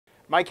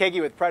Mike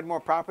Hege with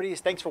Pridemore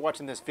Properties. Thanks for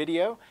watching this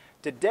video.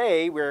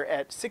 Today we're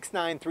at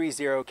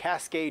 6930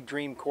 Cascade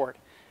Dream Court,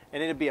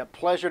 and it'll be a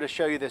pleasure to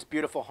show you this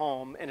beautiful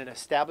home in an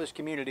established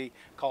community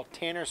called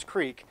Tanner's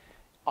Creek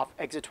off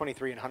exit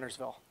 23 in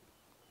Huntersville.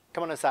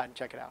 Come on inside and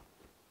check it out.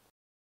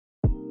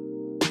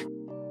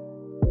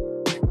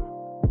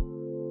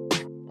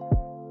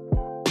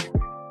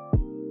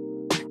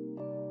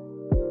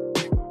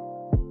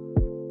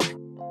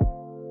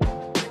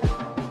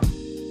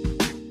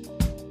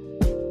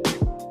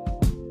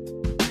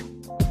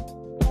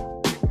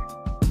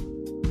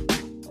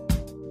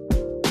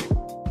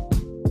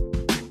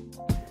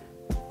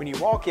 When you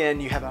walk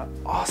in, you have an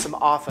awesome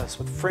office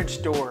with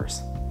French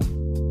doors.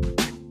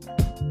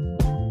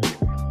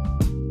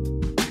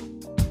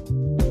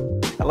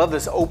 I love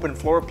this open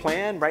floor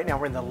plan. Right now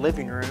we're in the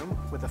living room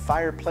with a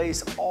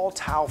fireplace, all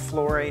tile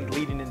flooring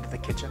leading into the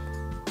kitchen.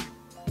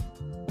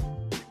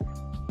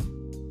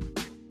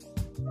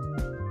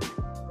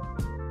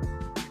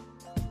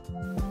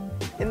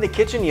 In the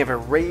kitchen you have a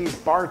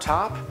raised bar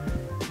top,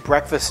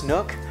 breakfast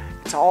nook.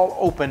 It's all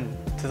open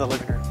to the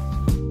living room.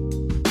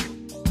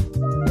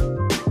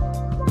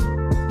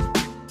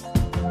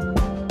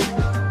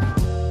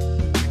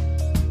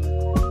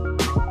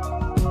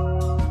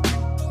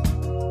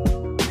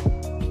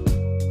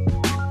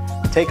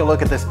 Take a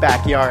look at this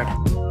backyard.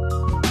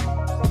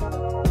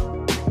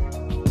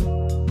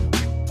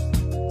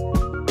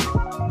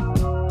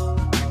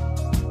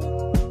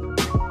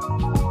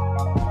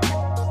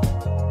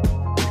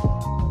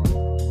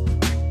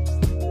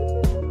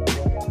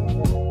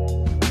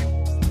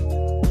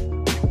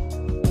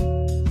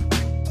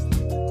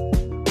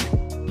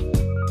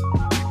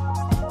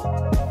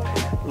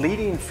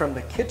 Leading from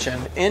the kitchen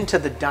into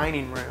the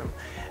dining room,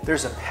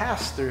 there's a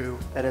pass-through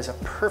that is a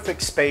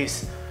perfect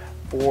space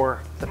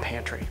for the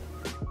pantry.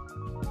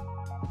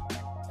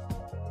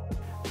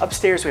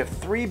 Upstairs we have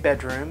 3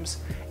 bedrooms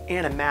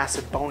and a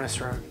massive bonus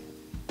room.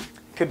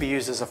 Could be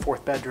used as a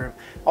 4th bedroom.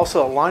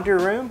 Also a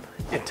laundry room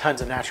and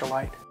tons of natural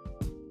light.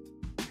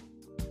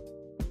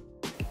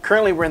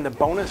 Currently we're in the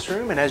bonus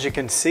room, and as you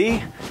can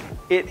see,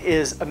 it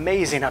is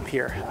amazing up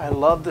here. I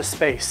love the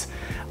space.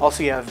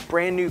 Also you have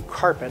brand new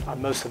carpet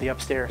on most of the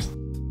upstairs.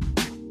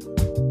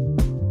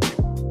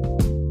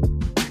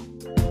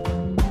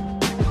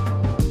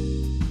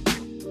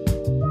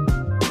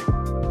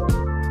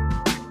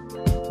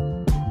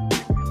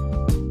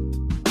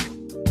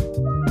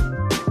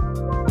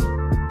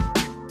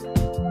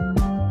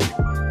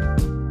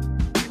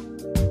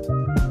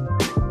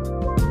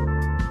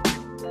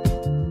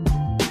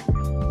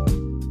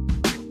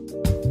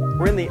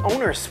 We're in the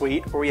owner's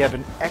suite, where we have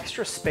an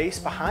extra space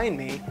behind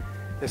me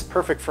that's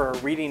perfect for a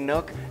reading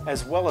nook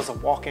as well as a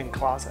walk-in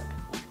closet.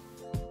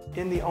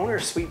 In the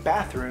owner's suite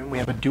bathroom, we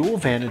have a dual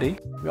vanity.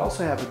 We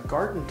also have a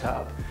garden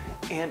tub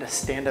and a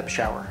stand-up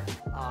shower.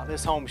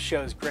 This home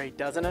shows great,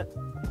 doesn't it?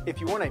 If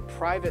you want a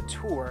private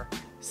tour,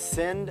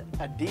 send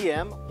a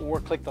DM or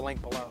click the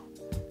link below.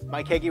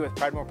 Mike Hege with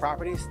Pridemore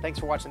Properties. Thanks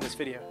for watching this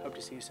video. Hope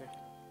to see you soon.